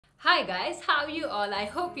Hi guys, how you all? I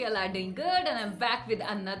hope you all are doing good, and I'm back with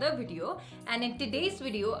another video. And in today's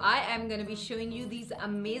video I am going to be showing you these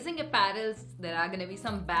amazing apparels. There are going to be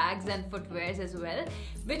some bags and footwears as well,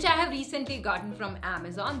 which I have recently gotten from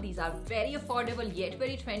Amazon. These are very affordable yet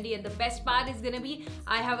very trendy, and the best part is going to be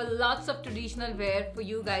I have lots of traditional wear for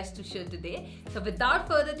you guys to show today. So without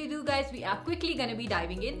further ado guys, we are quickly going to be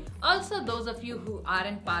diving in. Also, those of you who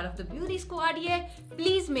aren't part of the beauty squad yet,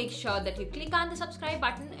 please make sure that you click on the subscribe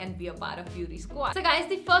button and be a part of beauty squad. So guys,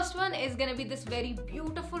 the first one is gonna be this very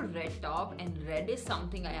beautiful red top, and red is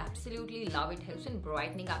something I absolutely love. It helps in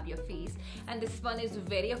brightening up your face, and this one is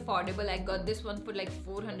very affordable. I got this one for like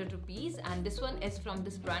 400 rupees, and this one is from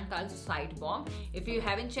this brand called SIGHTBOMB. If you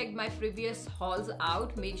haven't checked my previous hauls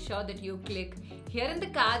out, make sure that you click here in the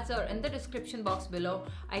cards or in the description box below.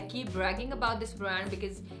 I keep bragging about this brand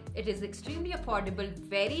because it is extremely affordable,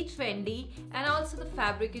 very trendy, and also the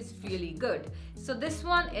fabric is really good. So this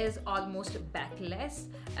one is almost backless,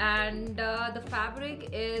 and the fabric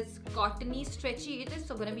is cottony, stretchy. It is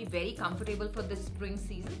so gonna be very comfortable for this spring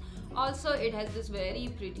season. Also, it has this very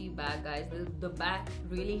pretty bag, guys. The back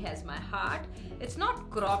really has my heart. It's not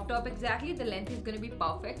crop top exactly, the length is gonna be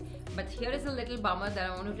perfect, but here is a little bummer that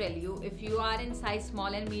I want to tell you. If you are in size small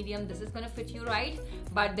and medium, this is gonna fit you right,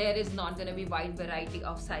 but there is not gonna be wide variety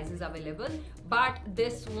of sizes available. But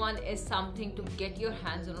this one is something to get your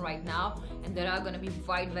hands on right now, and there are gonna be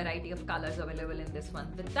wide variety of colors available in this one.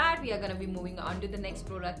 With that, we are gonna be moving on to the next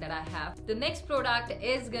product that I have. The next product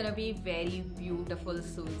is gonna be very beautiful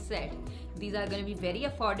suit set. These are going to be very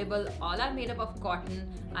affordable. All are made up of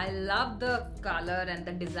cotton. I love the color and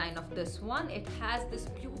the design of this one. It has this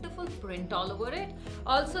beautiful print all over it.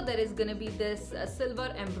 Also, there is going to be this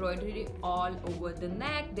silver embroidery all over the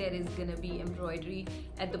neck. There is going to be embroidery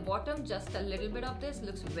at the bottom. Just a little bit of this.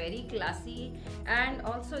 Looks very classy. And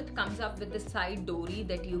also it comes up with the side dory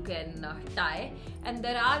that you can tie. And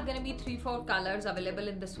there are going to be 3-4 colors available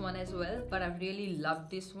in this one as well. But I really love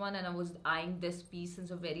this one, and I was eyeing this piece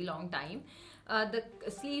since a very long time. The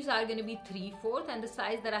sleeves are going to be 3/4, and the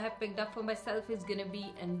size that I have picked up for myself is going to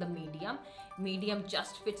be in the medium. Medium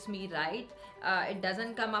just fits me right. It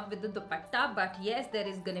doesn't come up with the dupatta, but yes, there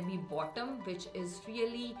is going to be bottom, which is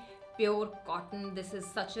really pure cotton. This is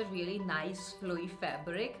such a really nice flowy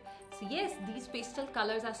fabric. So yes, these pastel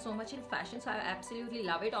colors are so much in fashion, so I absolutely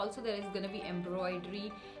love it. Also, there is going to be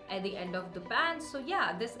embroidery at the end of the pants. So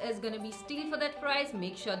yeah, this is going to be steal for that price.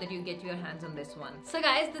 Make sure that you get your hands on this one. So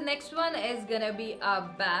guys, the next one is going to be a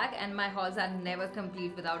bag, and my hauls are never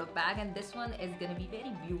complete without a bag, and this one is going to be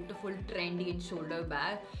very beautiful, trendy and shoulder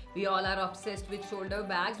bag. We all are obsessed with shoulder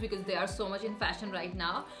bags because they are so much in fashion right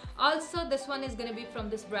now. Also, this one is going to be from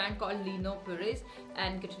this brand called Lino Perros,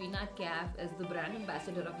 and Katrina Kaif is the brand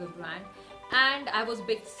ambassador of the brand. And I was a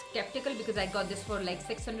bit skeptical because I got this for like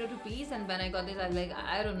 600 rupees, and when I got this I was like,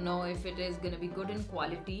 I don't know if it is gonna be good in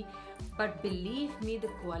quality, but believe me, the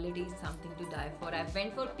quality is something to die for. I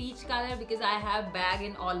went for peach color because I have bag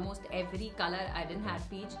in almost every color. I didn't have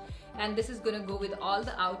peach, and this is gonna go with all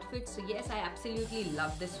the outfits. So yes, I absolutely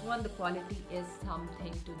love this one. The quality is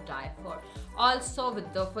something to die for. Also,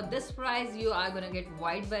 for this price, you are gonna get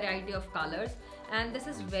wide variety of colors. And this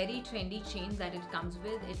is very trendy chain that it comes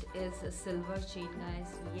with. It is a silver chain, guys.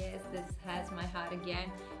 Yes, this has my heart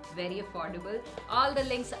again. Very affordable. All the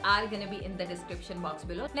links are gonna be in the description box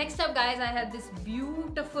below. Next up guys, I have this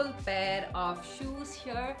beautiful pair of shoes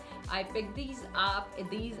here. I picked these up.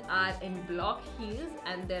 These are in block heels,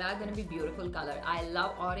 and there are gonna be beautiful color. I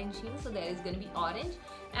love orange heels, so there is gonna be orange,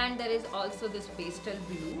 and there is also this pastel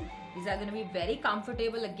blue. These are going to be very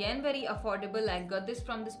comfortable, again very affordable. I got this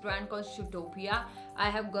from this brand called Shoetopia. I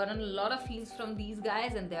have gotten a lot of heels from these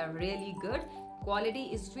guys, and they are really good. Quality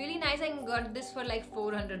is really nice. I got this for like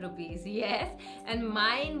 400 rupees. Yes, and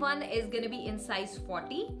mine one is going to be in size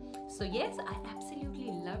 40. So yes, I absolutely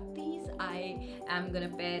love these. I am gonna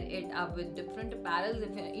pair it up with different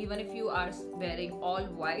apparels. Even if you are wearing all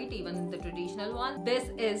white, even the traditional one, this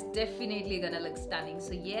is definitely gonna look stunning.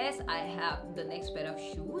 So yes, I have the next pair of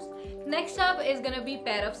shoes. Next up is gonna be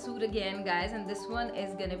pair of suit again, guys, and this one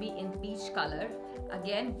is gonna be in peach color.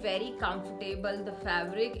 Again, very comfortable. The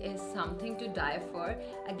fabric is something to die for.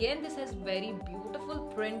 Again, this has very beautiful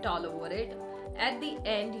print all over it. At the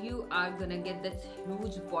end, you are gonna get that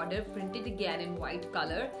huge border printed again in white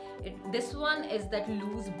color. This one is that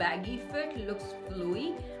loose baggy fit, looks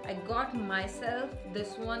flowy. I got myself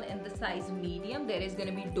this one in the size medium. There is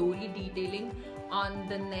gonna be dory detailing on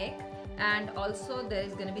the neck, and also there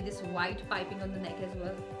is gonna be this white piping on the neck as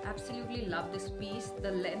well. Absolutely love this piece.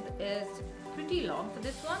 The length is pretty long for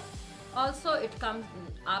this one. Also, it comes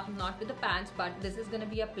up not with the pants, but this is gonna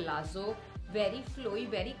be a palazzo very flowy,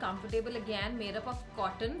 very comfortable, again made up of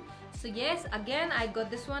cotton. So yes, again I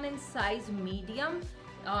got this one in size medium.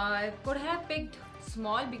 I could have picked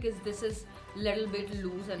small because this is little bit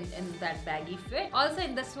loose and that baggy fit. Also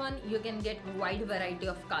in this one you can get wide variety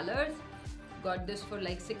of colors. Got this for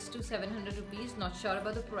like 600 to 700 rupees. Not sure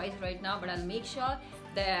about the price right now, but I'll make sure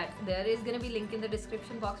that there is gonna be link in the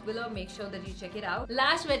description box below. Make sure that you check it out.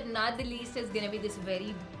 Last but not the least is gonna be this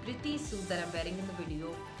very pretty suit that I'm wearing in the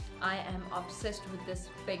video. I am obsessed with this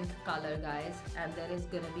pink color, guys, and there is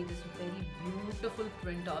gonna be this very beautiful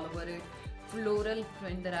print all over it. Floral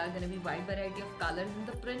print. There are gonna be wide variety of colors in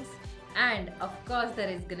the prints, and of course there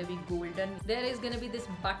is gonna be golden. There is gonna be this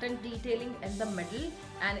button detailing in the middle,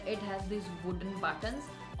 and it has these wooden buttons.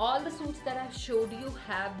 All the suits that I've showed you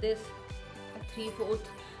have this 3/4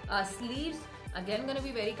 sleeves. Again, gonna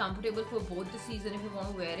be very comfortable for both the season if you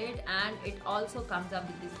want to wear it, and it also comes up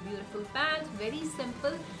with these beautiful pants. Very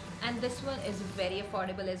simple, and this one is very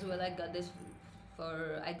affordable as well. I got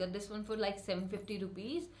this one for like 750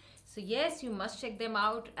 rupees. So yes, you must check them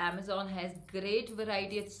out. Amazon has great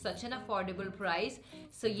variety at such an affordable price.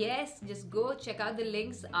 So yes, just go check out. The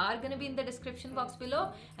links are gonna be in the description box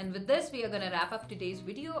below. And with this, we are gonna wrap up today's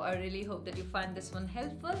video. I really hope that you find this one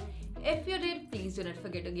helpful. If you did, please do not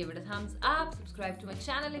forget to give it a thumbs up. Subscribe to my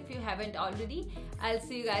channel if you haven't already. I'll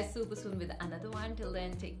see you guys super soon with another one. Till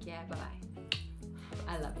then, take care. Bye.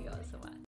 I love you all so much.